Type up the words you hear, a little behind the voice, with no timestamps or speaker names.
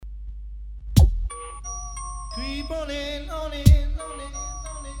Creep on in, on in, on in,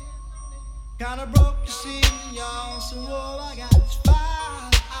 on in. Kinda broke, you see, y'all. So all I got is fire.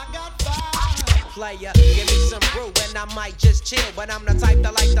 I got fire. Player, give me some brew and I might just chill. But I'm the type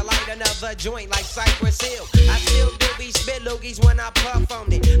that like to light another joint like Cypress Hill. I still do be spit loogies when I puff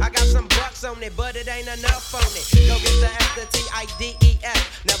on it. I got some bucks on it, but it ain't enough on it. Go get the F, the T-I-D-E-S.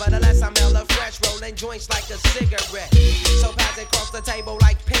 Nevertheless, I'm hella fresh, rolling joints like a cigarette. So pass it across the table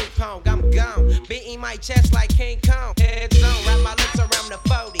like ping pong. I'm gone, beating my chest like King Kong. Heads on, wrap my lips around the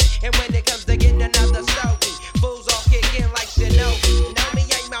 40. And when it comes to getting another stogie, fools all kick in like Shinobi. Know me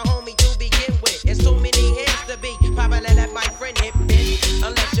ain't my homie to begin with. It's too many hands to be. Probably let my friend hit bitch.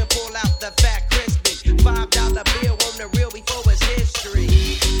 Unless you pull out the fat crispy $5 bill on the real before it's history.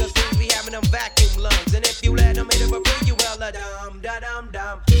 Cause fools be having them vacuum lungs. And if you let them hit it for free, you hella dumb,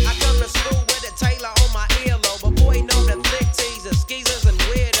 da-dum-dum. I come to school with a Taylor on my earlobe. But boy, know the thick teasers, skeezers, and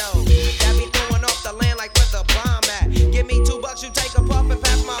weirdos. That be throwing off the land like where the bomb at. Give me $2, you take a puff and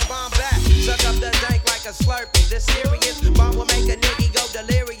pass my bomb back. Suck up the dank like a Slurpee. This serious bomb will make a nigga go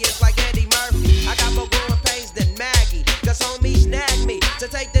delirious like Eddie Murphy. I got more growing pains than Maggie. Cause homie snagged me to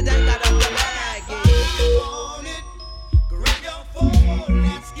take the dank out of the bag. On it, grab your phone,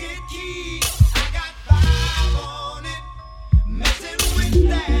 let's get key. I got 5 on it, messing with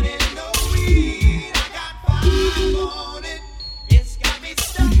that and no weed. I got 5 on it, it's got me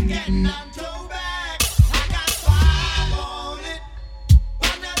stuck and I'm toe back. I got 5 on it,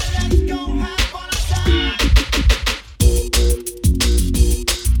 but now let's go have fun outside.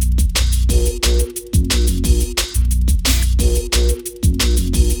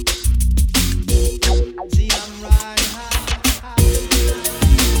 See, I'm riding high. I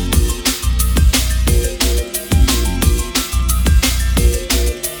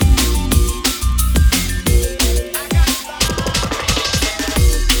got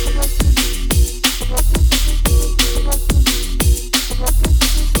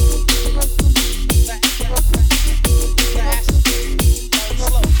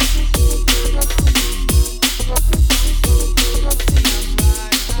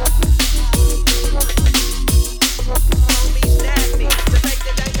Homie snagged me to take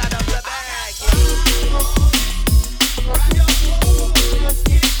the dank out of the bag. grab your phone, let's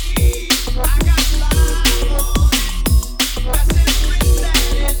get key. I got 5 on it, messing with that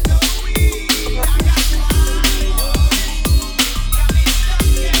and no weed. I got 5 on it, got me stuck and I'm so back. I got 5 on it, but now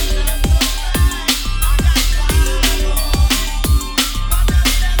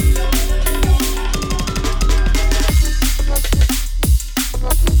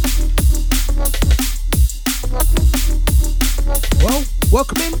let's go. Well,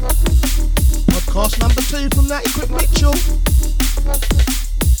 welcome in. Podcast number 2 from Natty Quick Mitchell.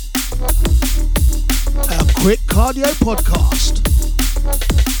 Our quick cardio podcast.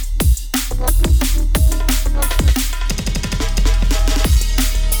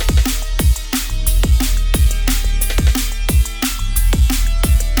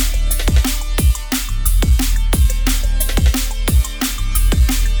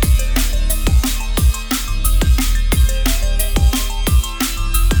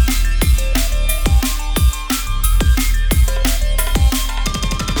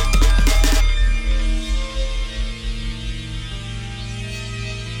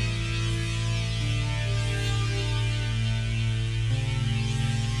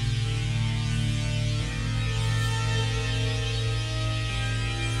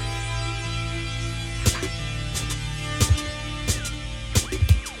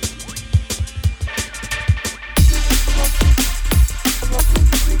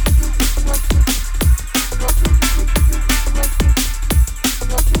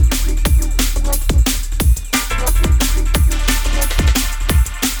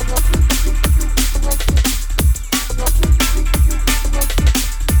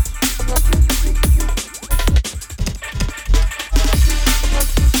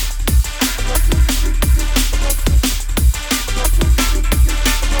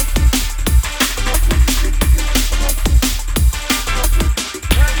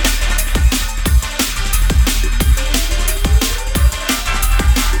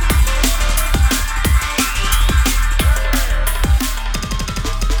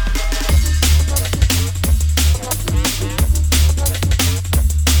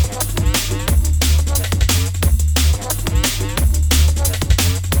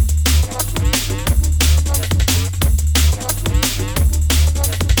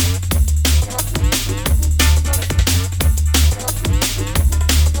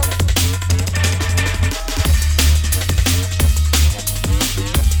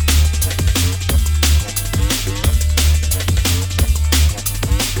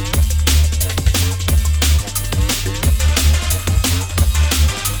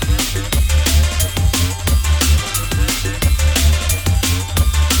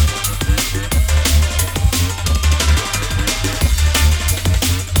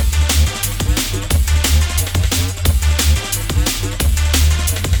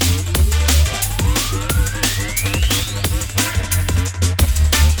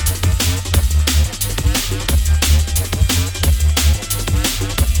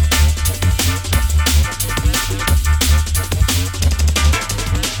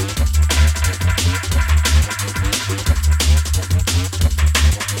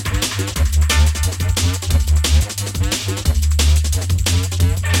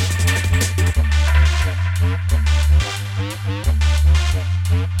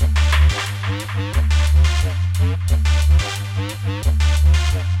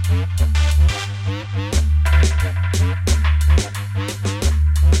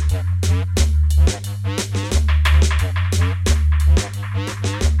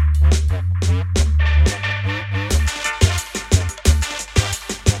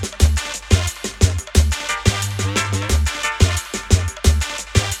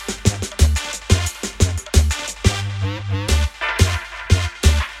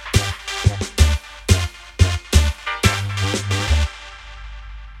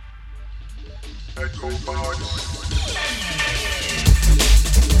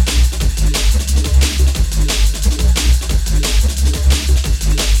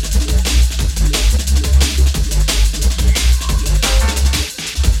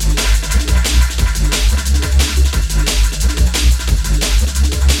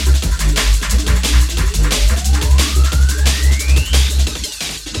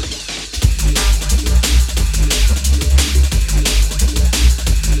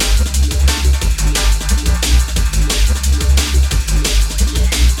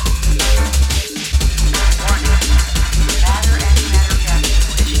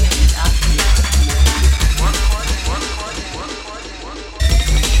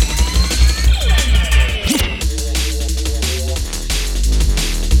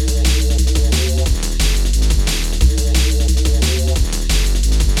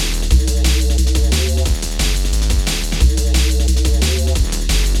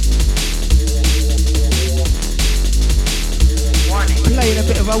 in a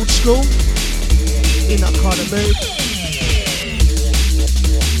bit of old school, in that kind of mood.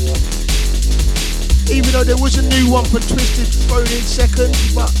 Even though there was a new one for Twisted thrown in second,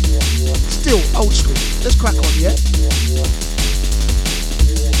 but still old school. Let's crack on, yeah?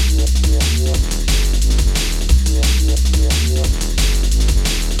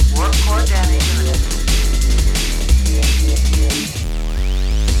 Workcore damage limited.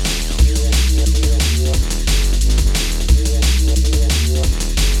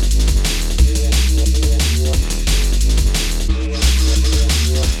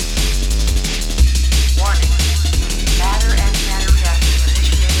 Warning. Matter and matter reaction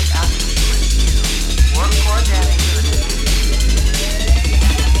initiated out of sequence. Workcore damage limited.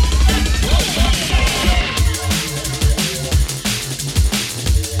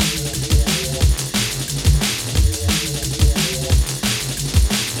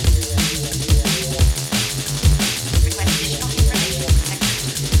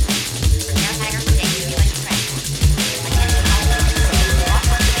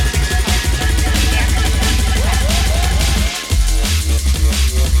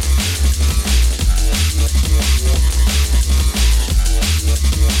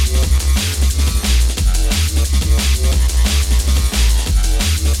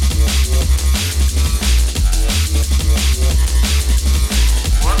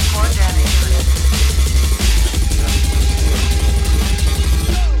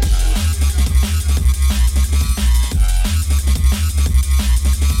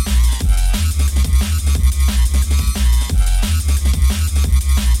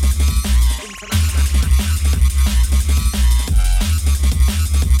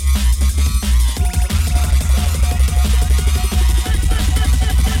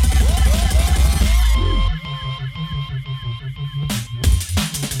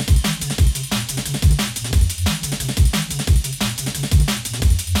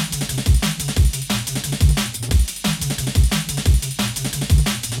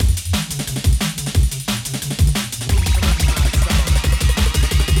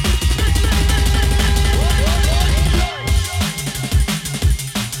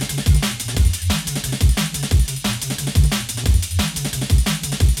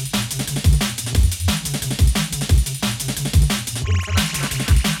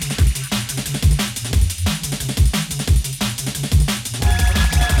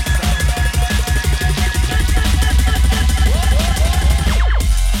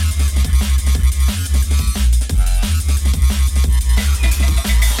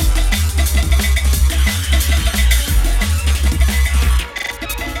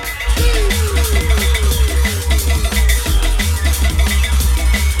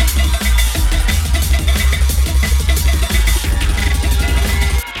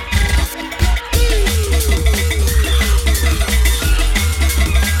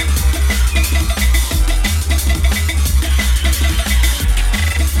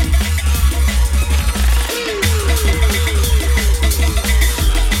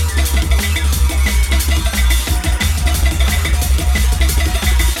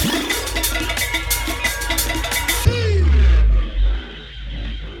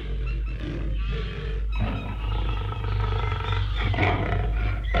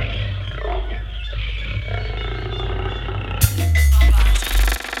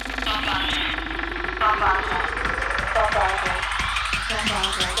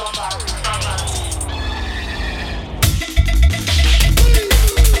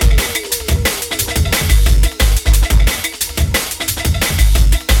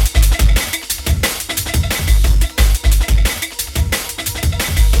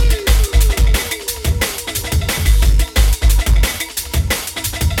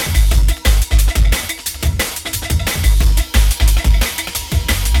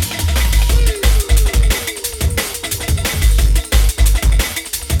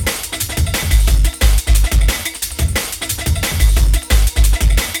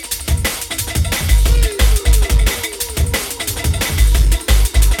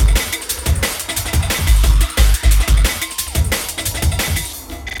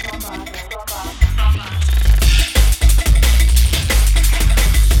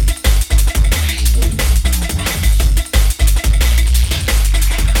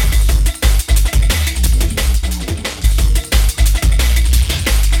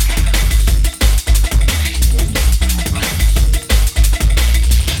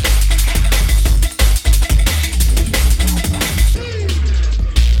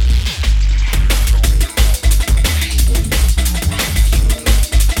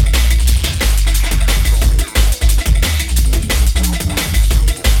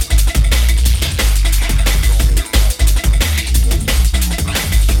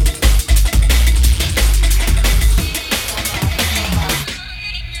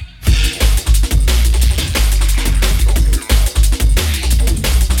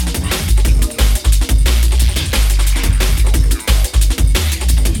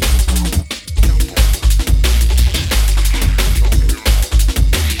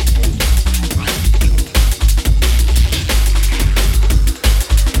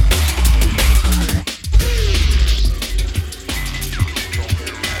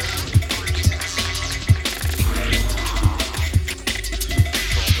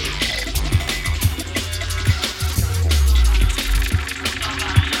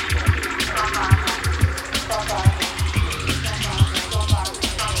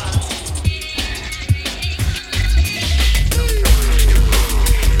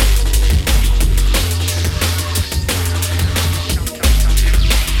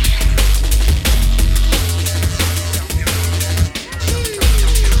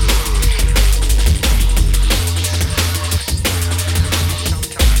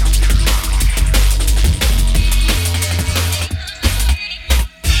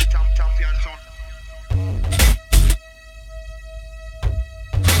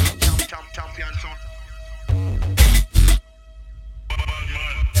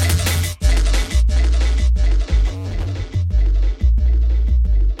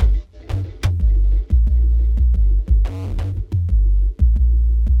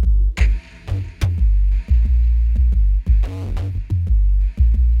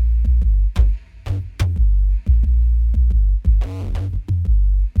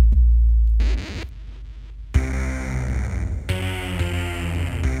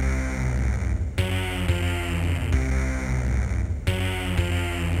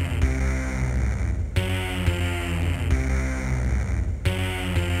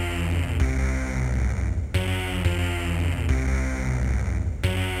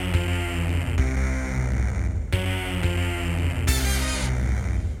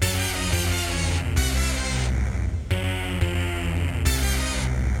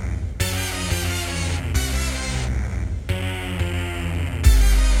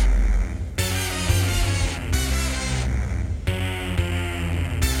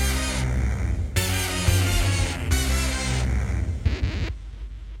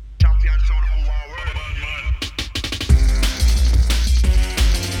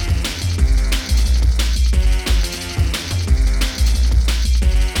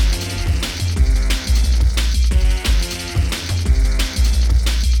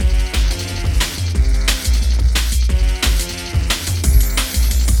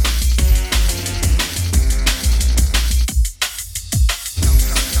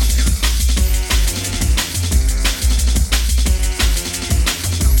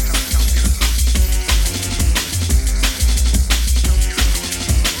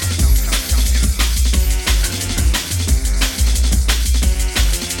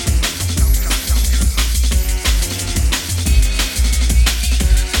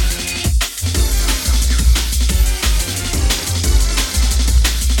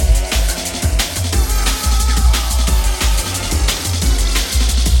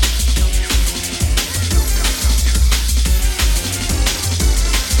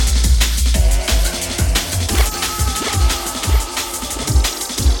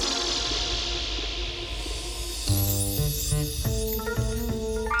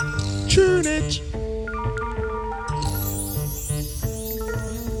 message.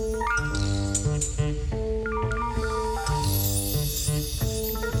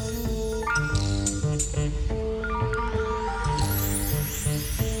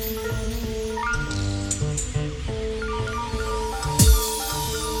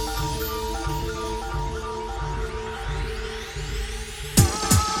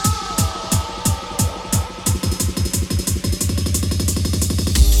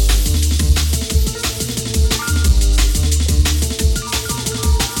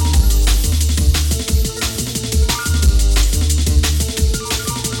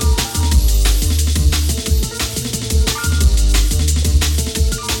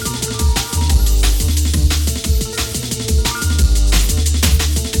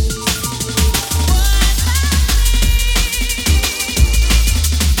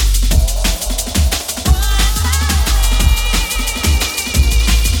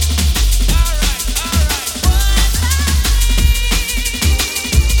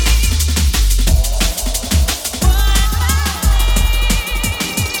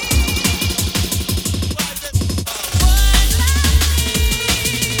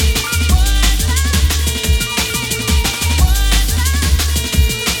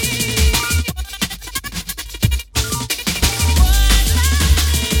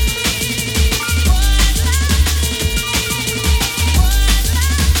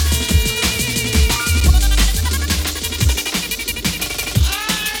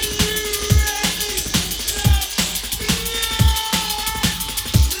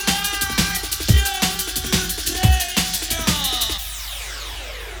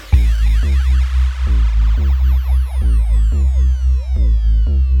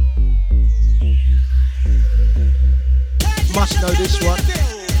 Must know this one.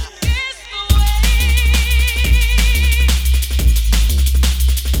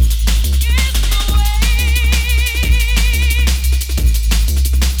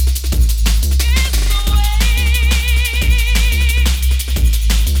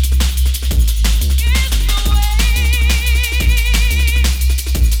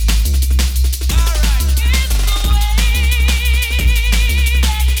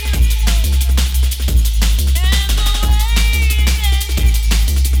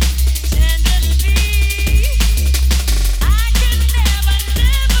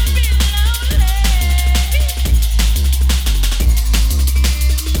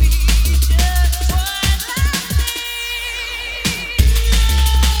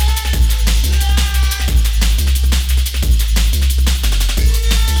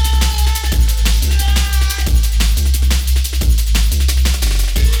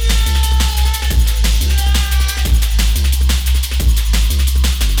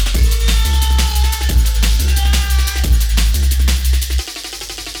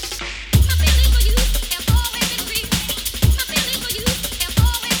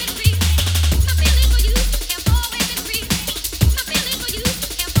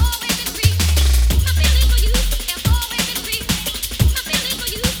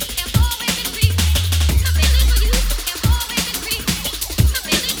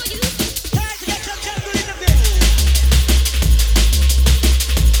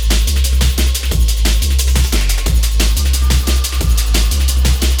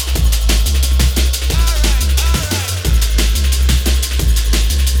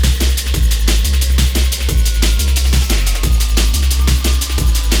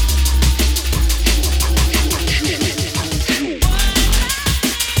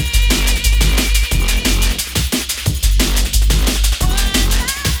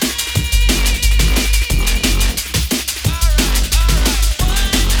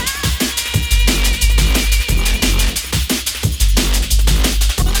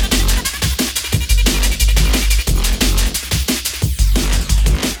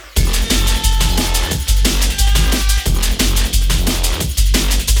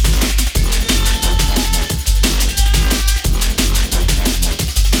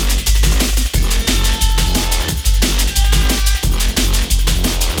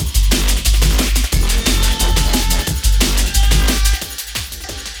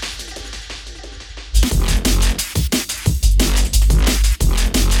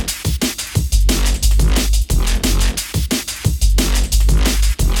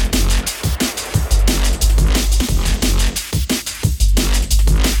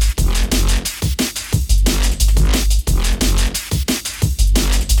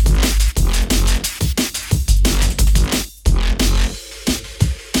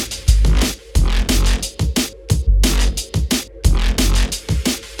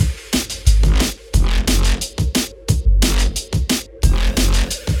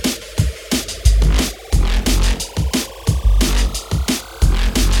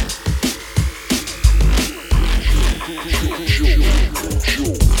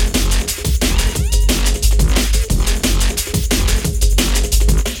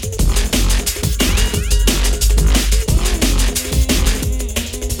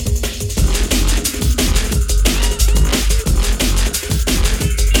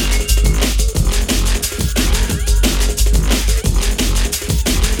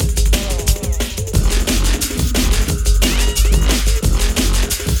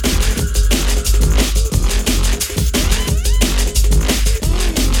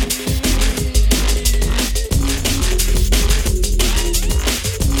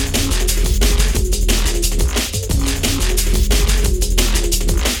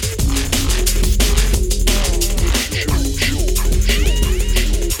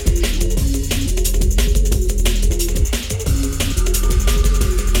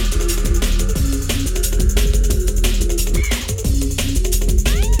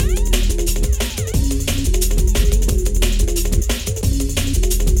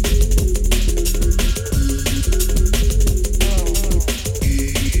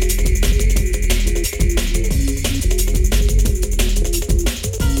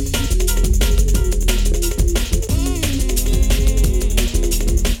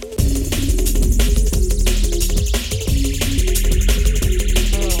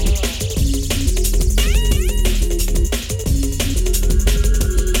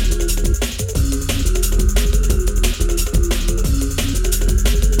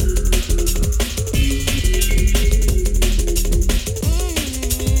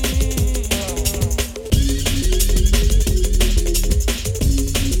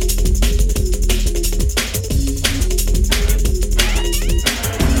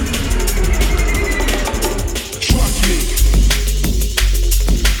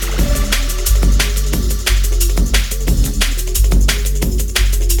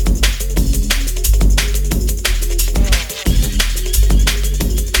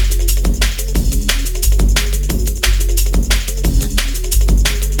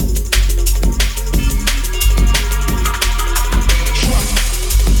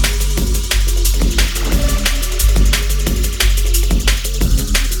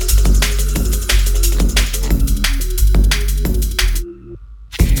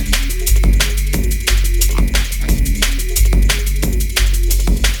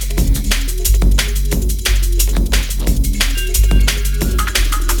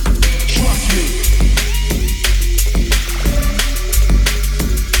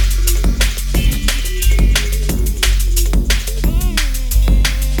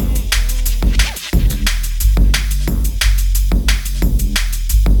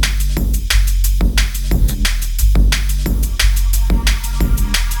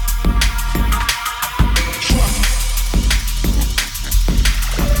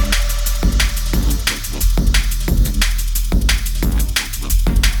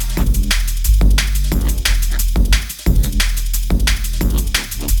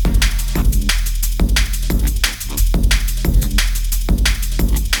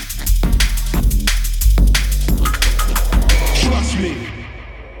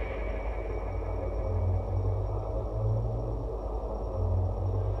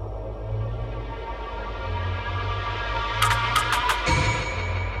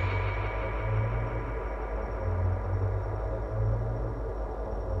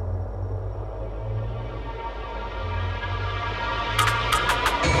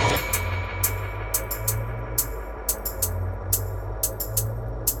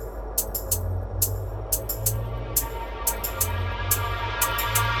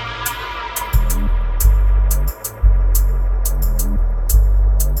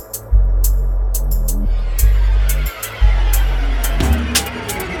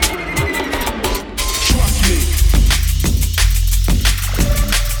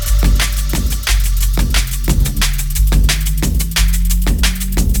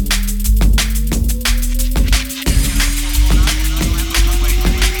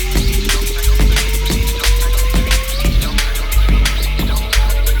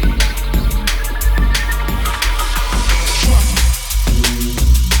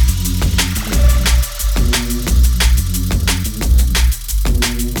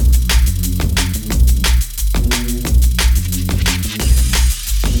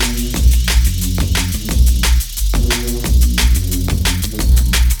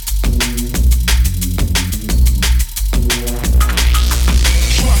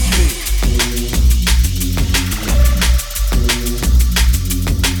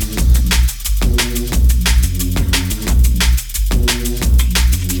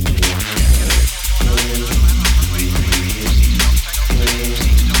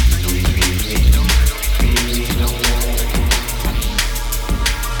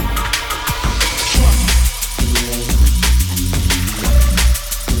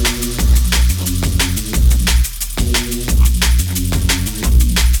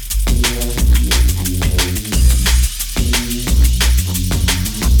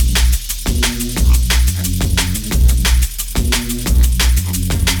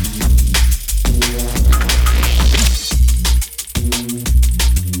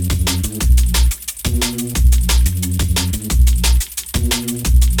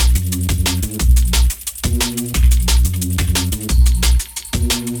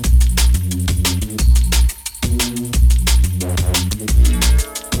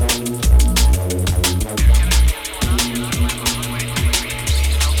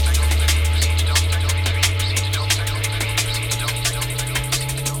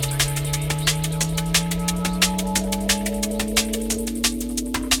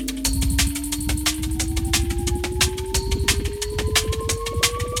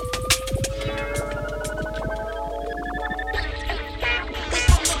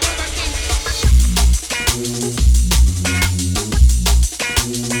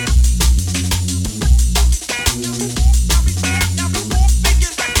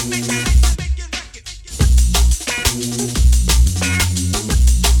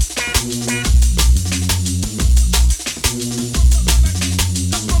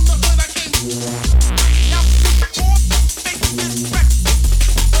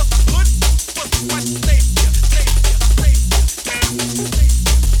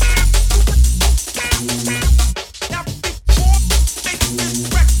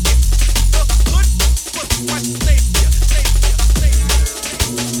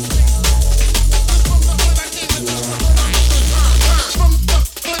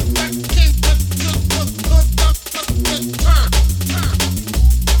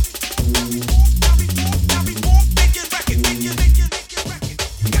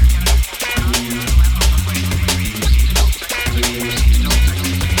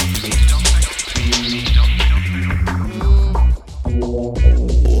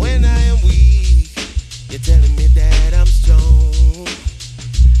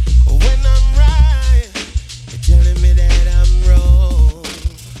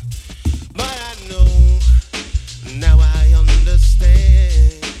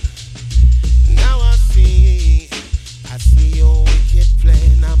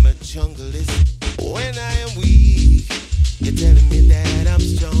 junglist. When I am weak, you're telling me that I'm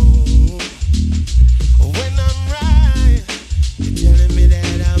strong. When I'm right, you're telling me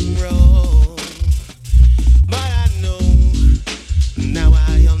that I'm wrong. But I know, now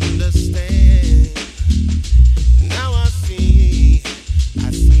I understand. Now I see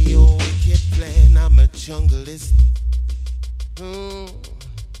your wicked plan. I'm a junglist.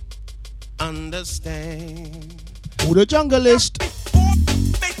 Understand. All the junglist.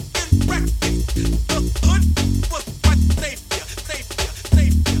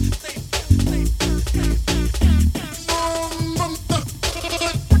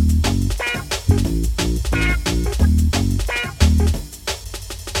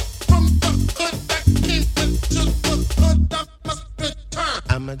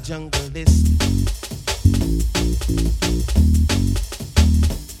 I'm a junglist.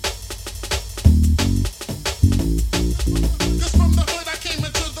 Just from the hood, I came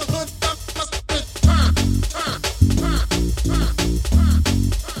into the hood. That must return.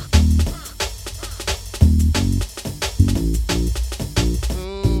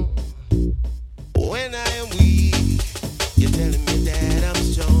 When I am weak, you're telling me that I'm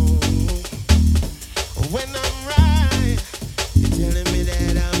strong. When I'm right, you're telling me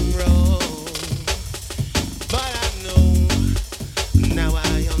that I'm wrong. But I know, now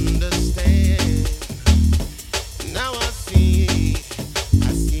I understand. Now I see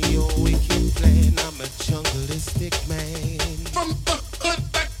your wicked plan. I'm a junglistic man. From the hood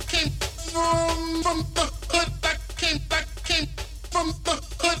that came from the hood that came from the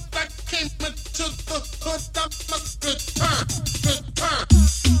hood that came into the hood that must return.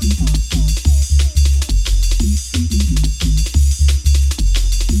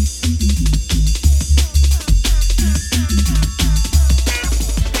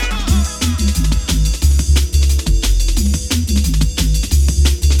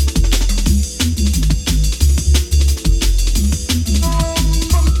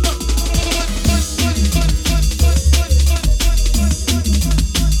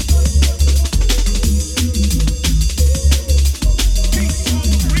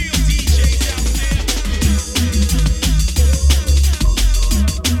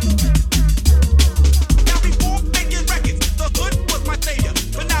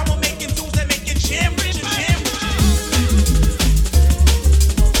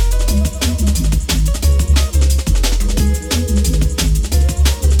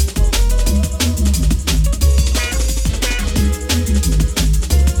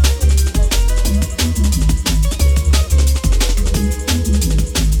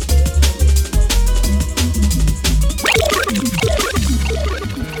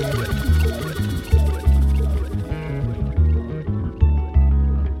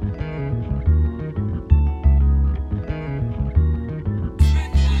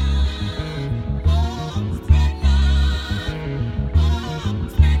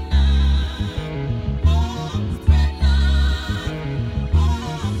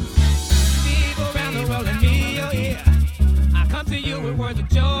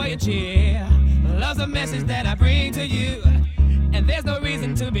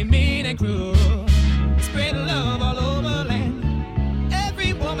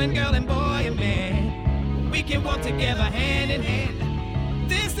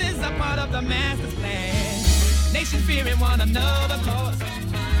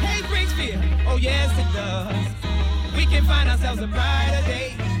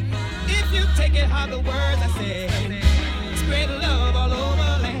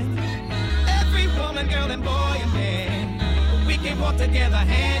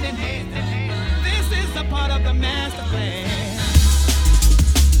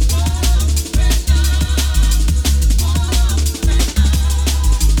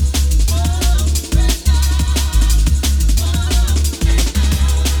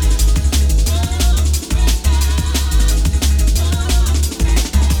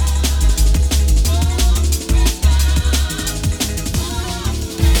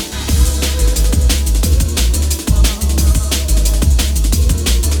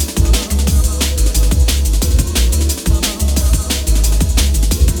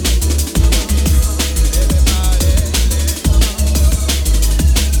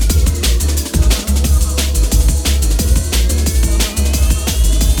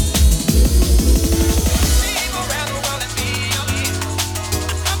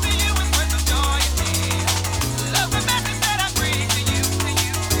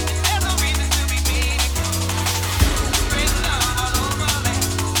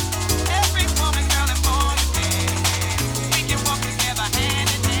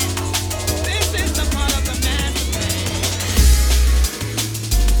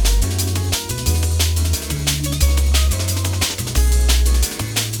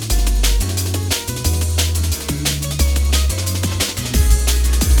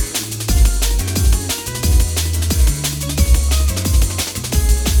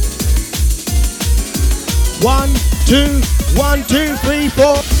 1, 2, 1, 2, 3,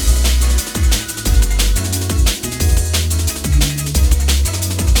 4.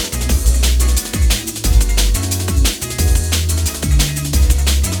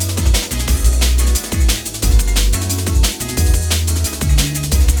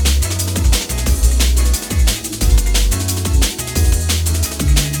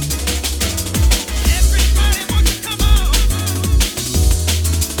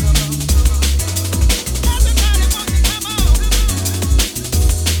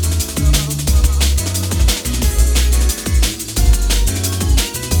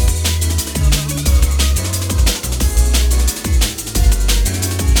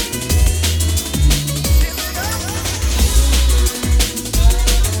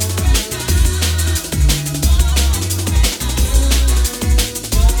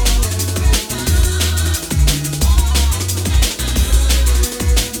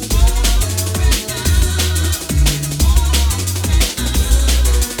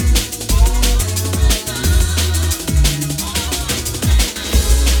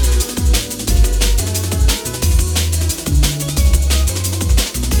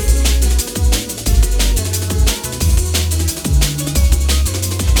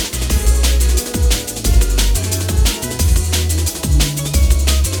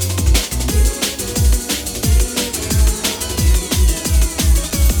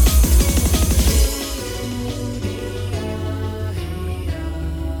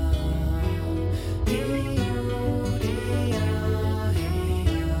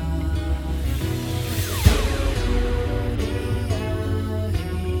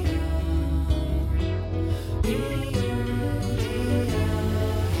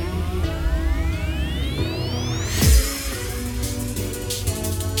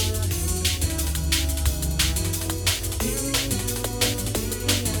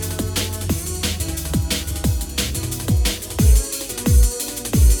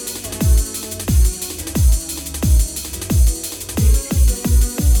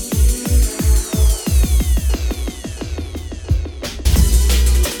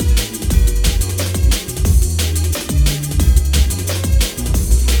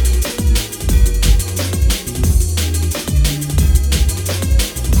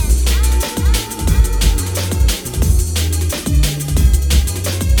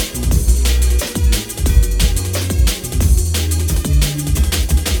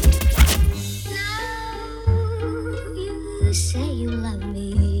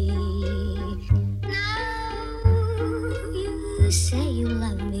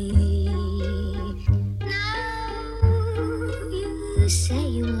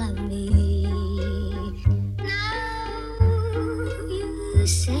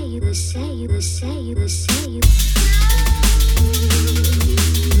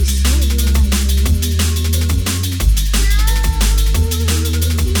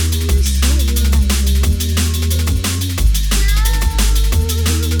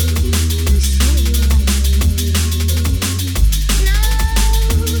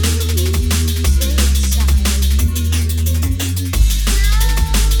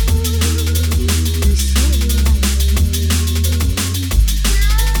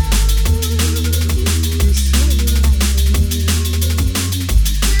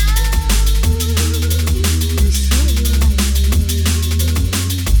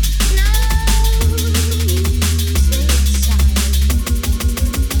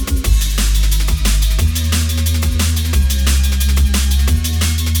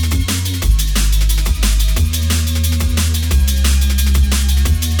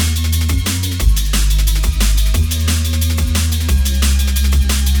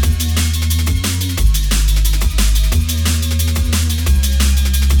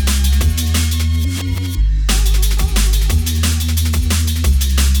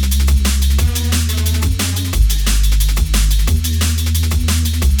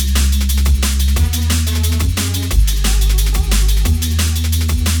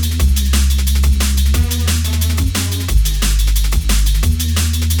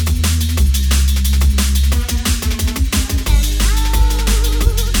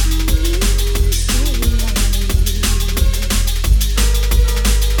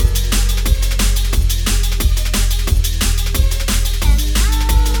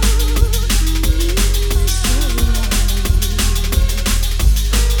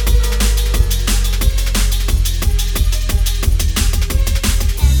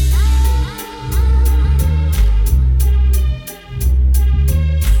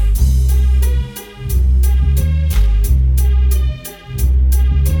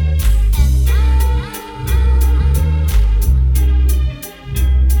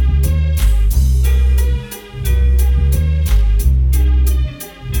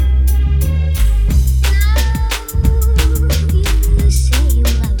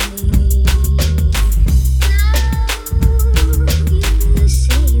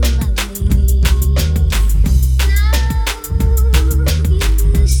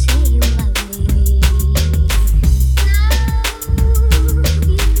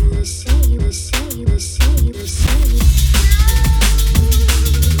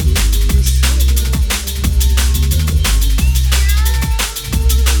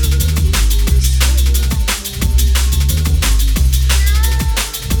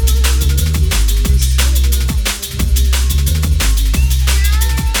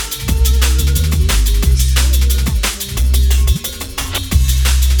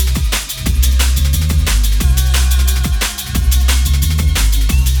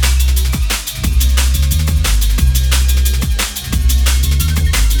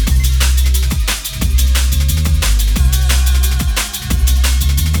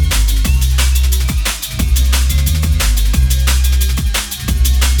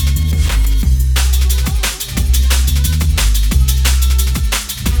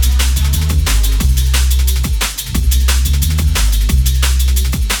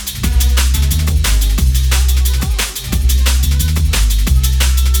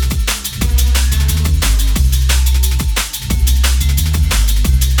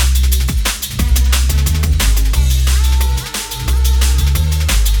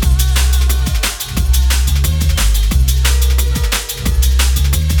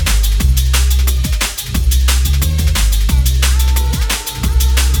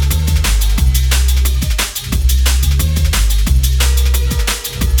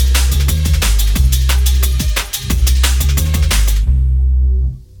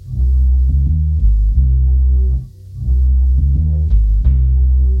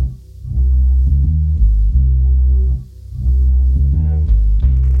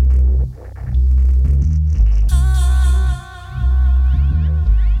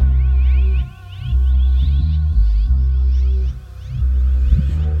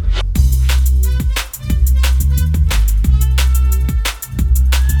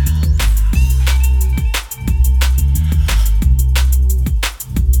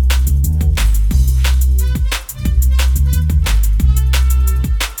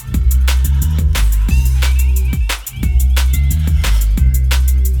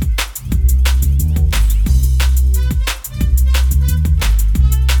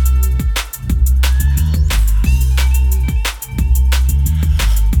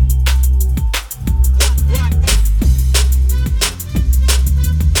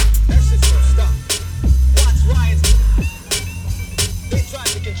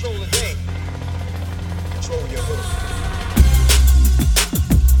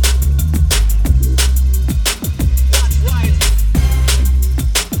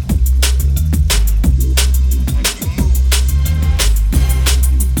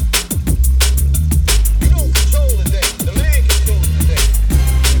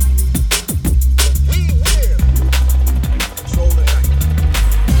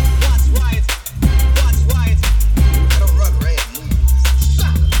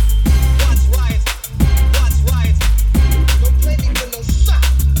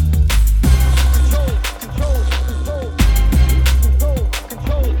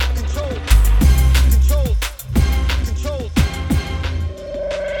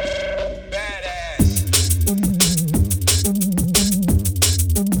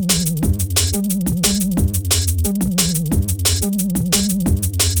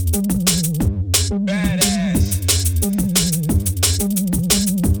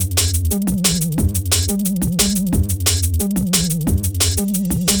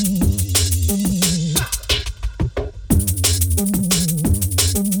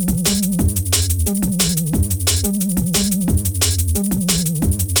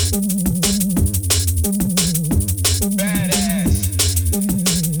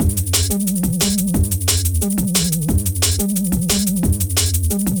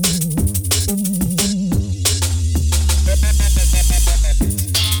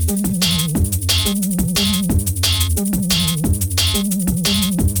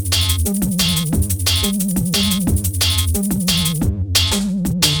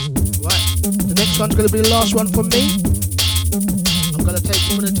 one's going to be the last one from me. I'm going to take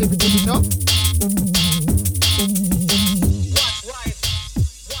you from the tippy top.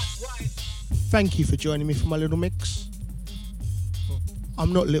 Thank you for joining me for my little mix.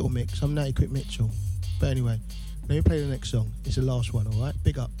 I'm not Little Mix, I'm Natty Quick Mitchell. But anyway, let me play the next song. It's the last one, alright?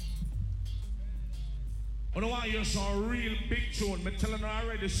 Big up. I don't want to hear some real big tune. I'm telling you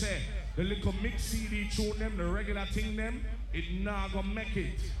already, say, the little mix CD tune them, the regular thing them, it not gonna make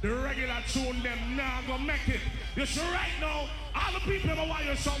it. The regular tune them not gonna make it. You see right now, all the people ever want to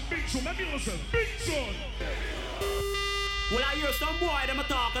hear some big tune. Let me hear some big tune. Well, I hear some boy, them a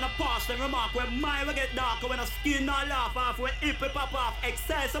talk and a pass them remark when mine will get darker, when a skin not laugh off, when hip pop off,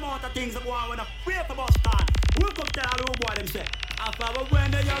 excess amount of things that go on when a free for bust on. Welcome to all the boy, them say. After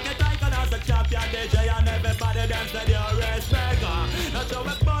when the young get icon as a champion DJ and everybody them say they're respect. Now so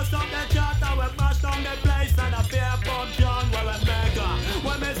we bust up the chart and we bust down the place and a fair pump John where we make her.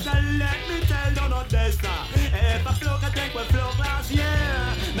 When me say let me tell you not this if I flow can take we flow last year.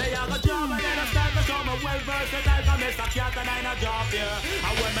 Me I go job and then I start to show me well versatile from Mr. Cat and I not job here.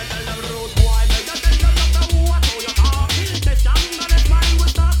 And